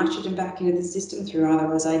bringing nitrogen back into the system through either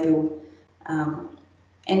rhizobial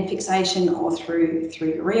N fixation or through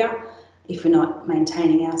urea, if we're not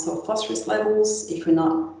maintaining our soil phosphorus levels, if we're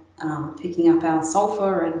not picking up our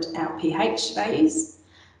sulphur and our pH values,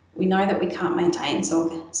 we know that we can't maintain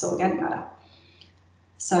soil organic matter.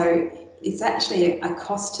 So it's actually a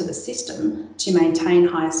cost to the system to maintain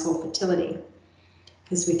higher soil fertility,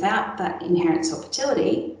 because without that inherent soil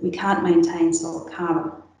fertility, we can't maintain soil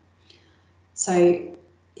carbon. So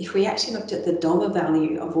if we actually looked at the dollar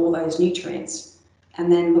value of all those nutrients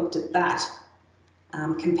and then looked at that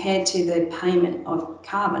compared to the payment of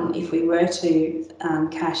carbon, if we were to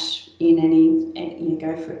cash in any,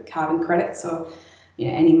 go for carbon credits or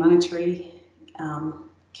any monetary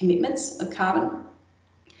commitments of carbon,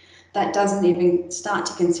 that doesn't even start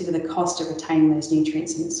to consider the cost of retaining those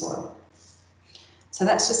nutrients in the soil. So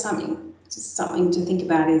that's just something to think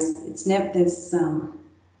about. It's never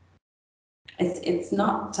it's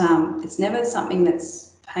never something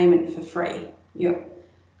that's payment for free.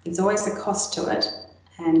 It's always a cost to it,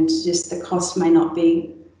 and just the cost may not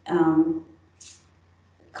be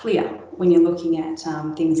clear when you're looking at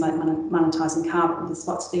things like monetising carbon.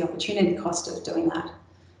 What's the opportunity cost of doing that?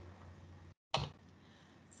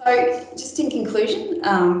 So just in conclusion,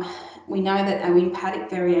 we know that our in-paddock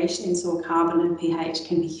variation in soil carbon and pH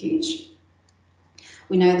can be huge.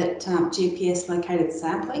 We know that GPS-located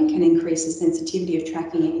sampling can increase the sensitivity of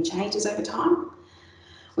tracking any changes over time.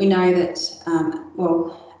 We know that,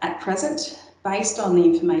 well, at present, based on the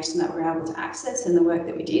information that we're able to access and the work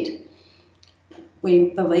that we did, we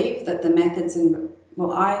believe that the methods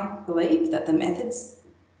I believe that the methods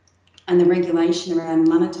and the regulation around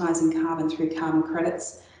monetising carbon through carbon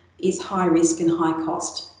credits is high risk and high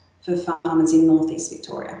cost for farmers in northeast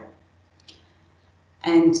Victoria.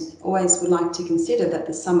 And always would like to consider that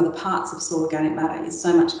the sum of the parts of soil organic matter is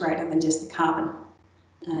so much greater than just the carbon.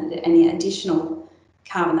 And any additional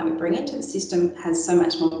carbon that we bring into the system has so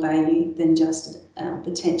much more value than just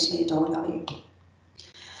potentially a dollar value.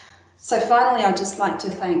 So finally, I'd just like to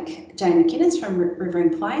thank Jane McInnes from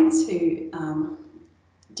Riverine Plains, who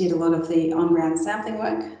did a lot of the on-ground sampling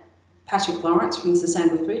work, Patrick Lawrence from the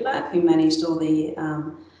Sustainable Food Lab, who managed all the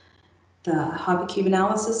hypercube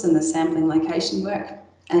analysis and the sampling location work,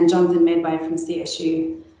 and Jonathan Medway from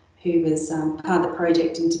CSU, who was part of the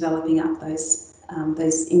project in developing up those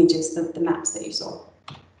images, the maps that you saw.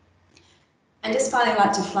 And just finally, I'd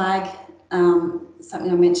like to flag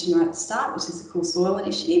something I mentioned right at the start, which is the Cool Soil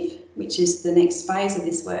Initiative, which is the next phase of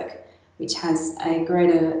this work, which has a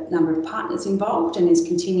greater number of partners involved and is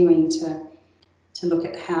continuing to look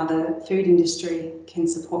at how the food industry can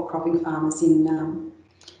support cropping farmers in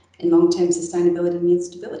long-term sustainability and yield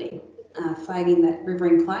stability, flagging that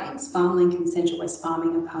Riverine Plains, FarmLink and Central West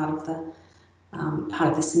Farming are part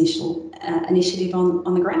of this initial initiative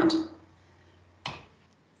on the ground.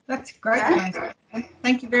 That's great, Nancy.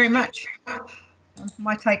 Thank you very much.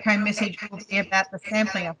 My take-home message will be about the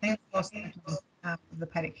sampling, I think, of the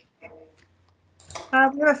paddock. We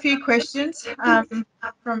have a few questions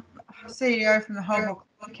from CEO from the Whole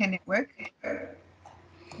Hog Care Network.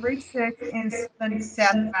 Research in Southern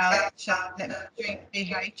South Wales shows that measuring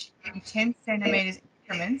pH in 10 centimetres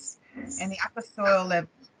increments and the upper soil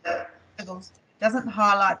levels doesn't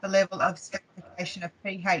highlight the level of stratification of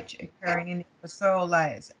pH occurring in the upper soil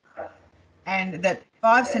layers, and that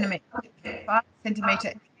 5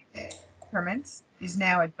 centimetre increments is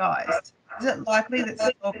now advised. Is it likely that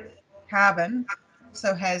soil carbon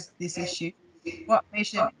also has this issue? What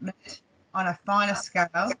measurement on a finer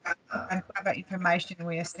scale and cover information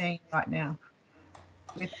we are seeing right now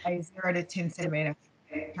with a 0 to 10 centimetre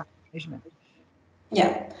measurement?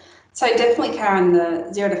 Yeah, so definitely, Karen,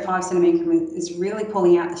 the 0 to 5 centimetre increment is really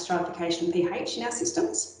pulling out the stratification of pH in our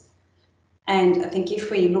systems. And I think if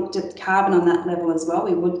we looked at carbon on that level as well,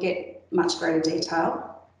 we would get much greater detail.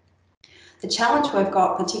 The challenge we've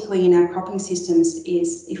got, particularly in our cropping systems,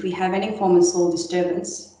 is if we have any form of soil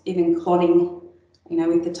disturbance, even clodding,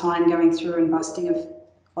 with the tine going through and busting of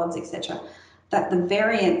clods, etc., that the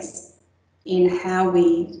variance in how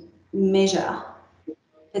we measure,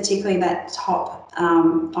 particularly that top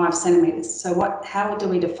 5 centimetres. So how do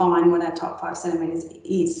we define what our top 5 centimetres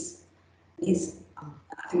is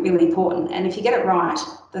I think really important. And if you get it right,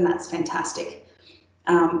 then that's fantastic.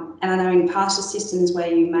 And I know in pasture systems where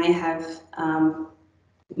you may have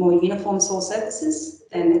more uniform soil surfaces,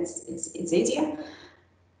 then it's easier.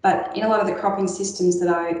 But in a lot of the cropping systems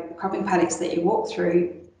cropping paddocks that you walk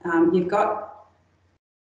through, you've got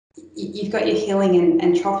your hilling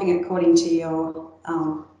and troughing according to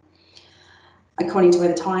where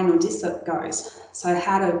the tine or disc goes. So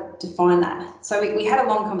how to define that? So we had a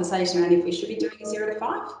long conversation around if we should be doing a 0 to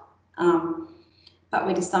 5. but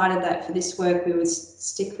we decided that for this work we would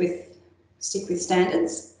stick with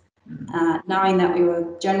standards, knowing that we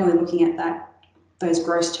were generally looking at those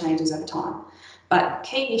gross changes over time. But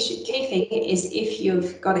key thing is if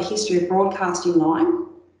you've got a history of broadcasting lime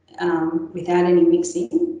without any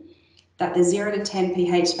mixing, that the 0 to 10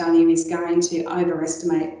 pH value is going to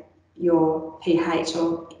overestimate your pH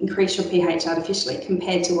or increase your pH artificially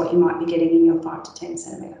compared to what you might be getting in your 5 to 10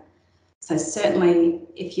 centimetre. So certainly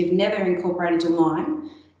if you've never incorporated your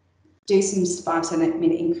lime, do some 5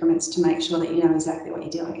 centimetre increments to make sure that you know exactly what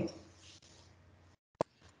you're dealing with.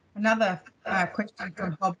 Another question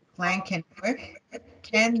from Hob Lankan work.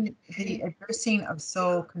 Can the addressing of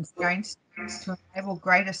soil constraints to enable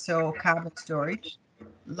greater soil carbon storage,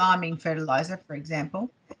 liming fertiliser, for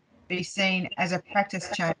example, be seen as a practice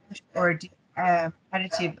change or a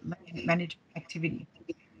additive land management activity?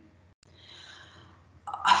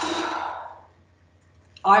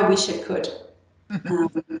 I wish it could.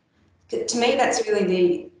 To me, that's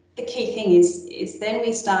really the key thing is then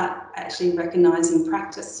we start actually recognising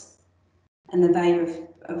practice and the value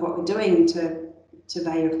of what we're doing to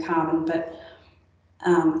value of carbon. But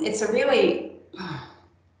it's a really,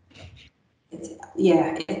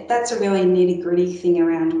 that's a really nitty gritty thing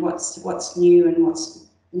around what's new and what's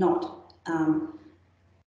not.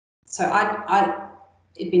 So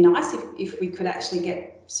it'd be nice if we could actually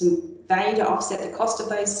get some value to offset the cost of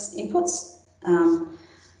those inputs.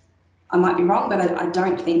 I might be wrong, but I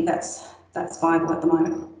don't think that's viable at the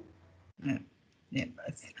moment. Yeah.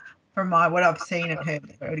 From what I've seen and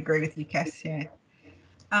heard, I would agree with you, Cass. Yeah.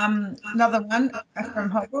 Another one from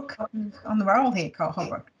Holbrook on the roll here, Cole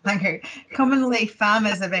Holbrook. Thank you. Commonly,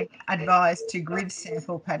 farmers are being advised to grid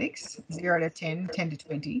sample paddocks 0 to 10, 10 to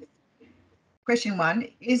 20. Question 1: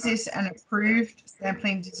 is this an approved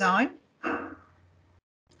sampling design?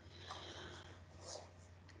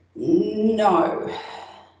 No.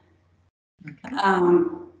 Okay.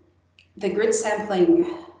 The grid sampling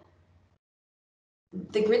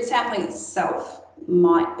itself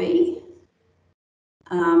might be,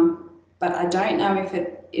 but I don't know if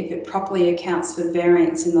it properly accounts for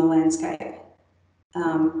variance in the landscape,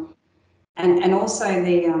 and also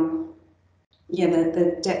the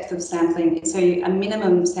depth of sampling. So a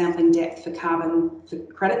minimum sampling depth for carbon for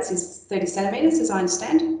credits is 30 centimetres, as I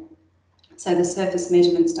understand. So the surface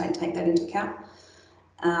measurements don't take that into account,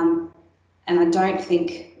 and I don't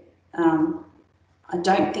think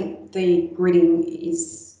the gridding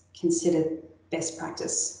is considered best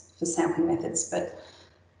practice for sampling methods, but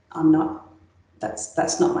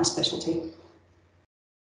that's not my specialty.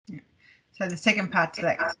 Yeah. So the second part to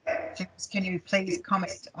that question is, can you please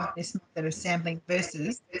comment on this method of sampling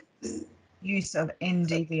versus use of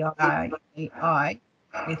NDVI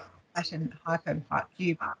with pattern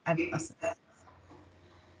hypercube analysis?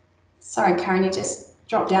 Sorry, Karen, you just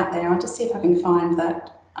dropped out there. I'll just see if I can find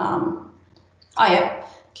that. Oh, yeah.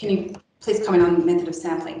 Can you please comment on the method of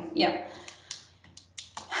sampling? Yeah.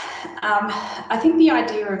 I think the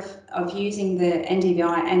idea of using the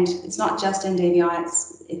NDVI, and it's not just NDVI,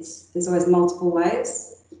 there's always multiple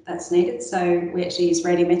layers that's needed. So we actually use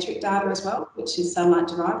radiometric data as well, which is sunlight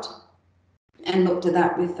derived, and looked at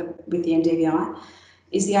that with the NDVI.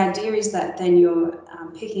 The idea is that then you're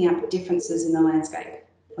picking up differences in the landscape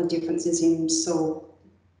or differences in soil,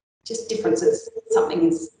 just differences. Something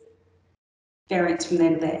is variance from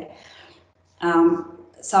there to there.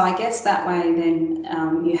 So I guess that way then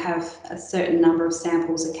you have a certain number of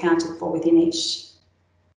samples accounted for within each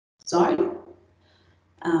zone,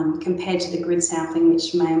 compared to the grid sampling,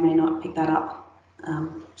 which may or may not pick that up.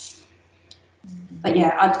 But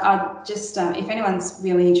yeah, I'd just, if anyone's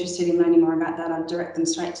really interested in learning more about that, I'd direct them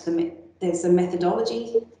straight to there's a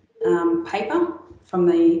methodology paper from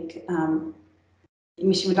the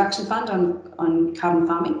Emission Reduction Fund on carbon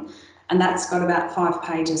farming, and that's got about 5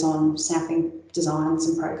 pages on sampling designs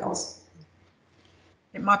and protocols.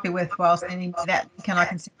 It might be worthwhile sending me that link, and I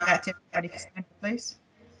can send that to everybody, please.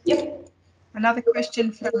 Yep. Another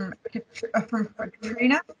question from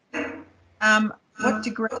Katrina. What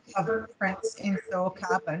degree of difference in soil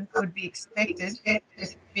carbon would be expected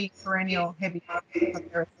with big perennial heavy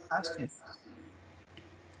pastures?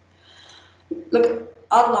 Look,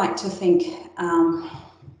 I'd like to think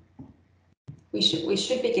we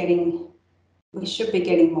should be getting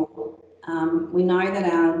more. We know that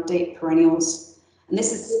our deep perennials, and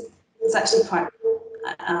it's actually quite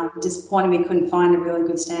disappointing we couldn't find a really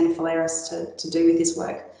good standard phalaris to do with this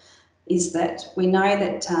work, is that we know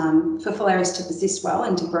that for phalaris to persist well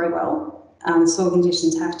and to grow well, soil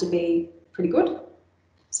conditions have to be pretty good.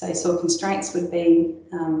 So soil constraints would be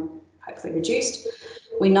hopefully reduced.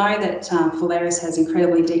 We know that Phalaris has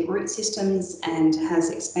incredibly deep root systems and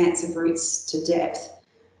has expansive roots to depth,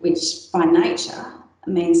 which by nature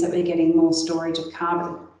means that we're getting more storage of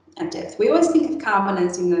carbon at depth. We always think of carbon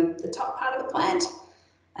as in the top part of the plant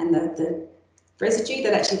and the residue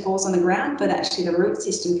that actually falls on the ground, but actually the root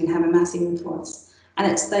system can have a massive influence. And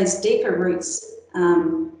it's those deeper roots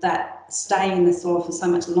that stay in the soil for so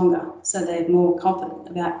much longer, so they're more confident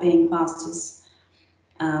about being classed as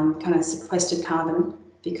kind of sequestered carbon,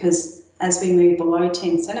 because as we move below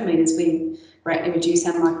 10 centimetres, we greatly reduce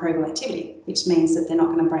our microbial activity, which means that they're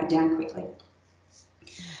not going to break down quickly.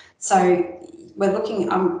 So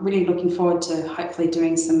I'm really looking forward to hopefully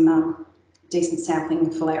doing some decent sampling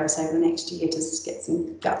of Phalaris over the next year to get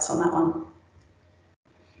some guts on that one.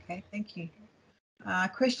 Okay, thank you.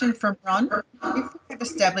 Question from Ron. If we have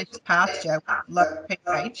established pasture with low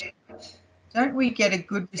pH, don't we get a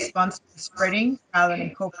good response to spreading rather than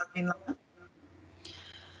incorporating lime?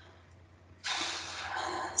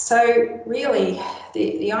 So really,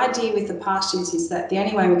 the idea with the pastures is that the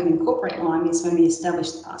only way we can incorporate lime is when we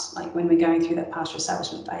establish the pasture, like when we're going through that pasture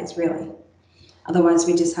establishment phase, really. Otherwise,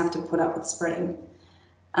 we just have to put up with spreading.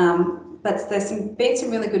 But there's been some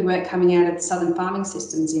really good work coming out of southern farming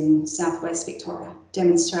systems in southwest Victoria,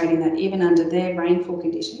 demonstrating that even under their rainfall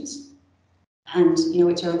conditions, and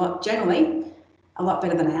which are generally a lot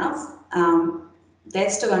better than ours, they're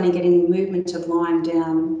still only getting movement of lime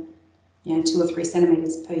down 2 or 3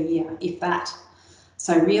 centimetres per year, if that.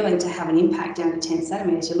 So really, to have an impact down to 10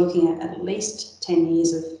 centimetres, you're looking at least 10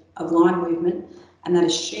 years of lime movement, and that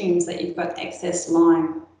assumes that you've got excess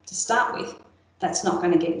lime to start with that's not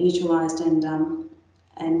going to get neutralised and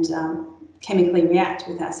chemically react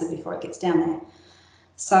with acid before it gets down there.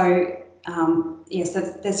 So yes,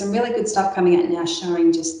 there's some really good stuff coming out now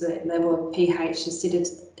showing just the level of pH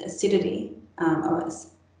acidity or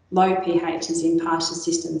low pHs in pasture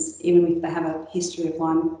systems, even if they have a history of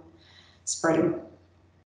lime spreading.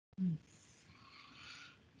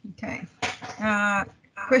 Okay.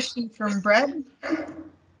 Question from Brad.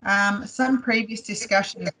 Some previous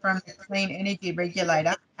discussion from the Clean Energy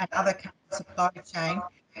Regulator and other supply chain,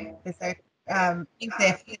 is there to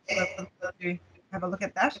have a look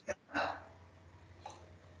at that?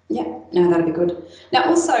 Yeah, no, that'd be good. Now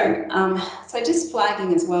also, so just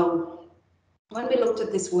flagging as well, when we looked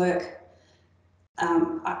at this work,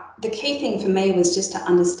 the key thing for me was just to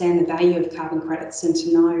understand the value of carbon credits and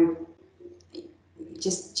to know,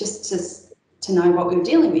 to know what we were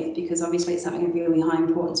dealing with, because obviously it's something of really high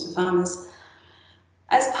importance for farmers.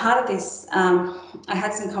 As part of this, I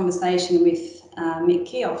had some conversation with Mick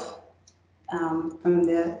Keough from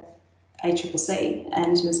the ACCC,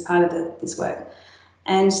 and he was part of this work.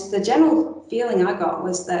 And the general feeling I got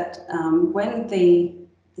was that when the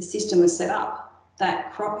system was set up,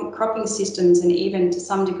 that cropping systems and even to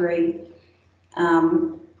some degree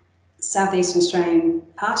Southeastern Australian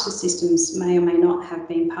pasture systems may or may not have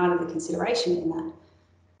been part of the consideration in that.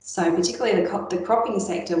 So particularly the cropping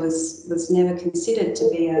sector was never considered to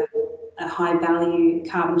be a high value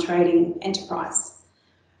carbon trading enterprise.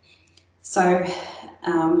 So,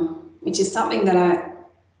 which is something that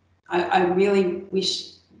I really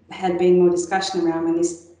wish had been more discussion around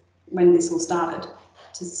when this all started,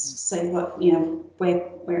 to see what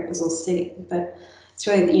where it was all sitting. But it's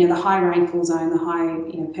really the high rainfall zone, the high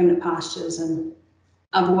permanent pastures, and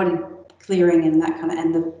avoided clearing and that kind of,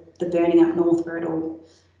 and the burning up north where it all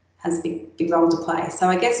has a big role to play. So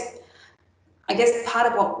I guess part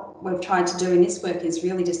of what we've tried to do in this work is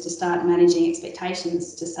really just to start managing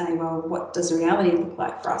expectations, to say, well, what does the reality look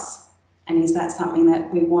like for us? And is that something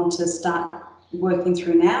that we want to start working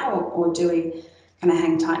through now, or do we kind of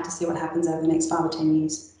hang tight to see what happens over the next 5 or 10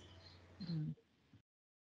 years?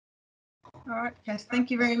 All right, Cass, thank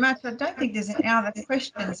you very much. I don't think there's any other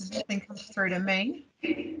questions. Nothing comes through to me.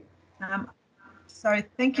 So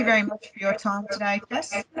thank you very much for your time today,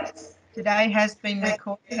 Cass. Today has been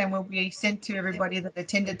recorded and will be sent to everybody that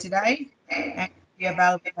attended today, and will be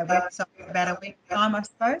available on our website in about a week's time, I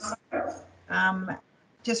suppose.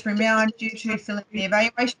 Just remind you to fill in the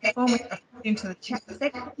evaluation form, which I put into the chat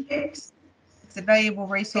section. It's a valuable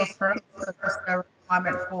resource for us, but also a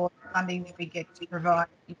requirement for funding that we get to provide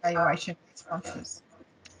evaluation responses.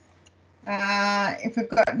 If we've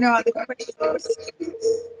got no other questions,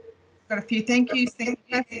 got a few thank yous. Thank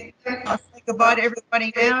you. I'll say goodbye to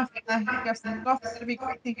everybody now. If you have some coffee, that'll be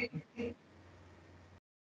great. Thank you.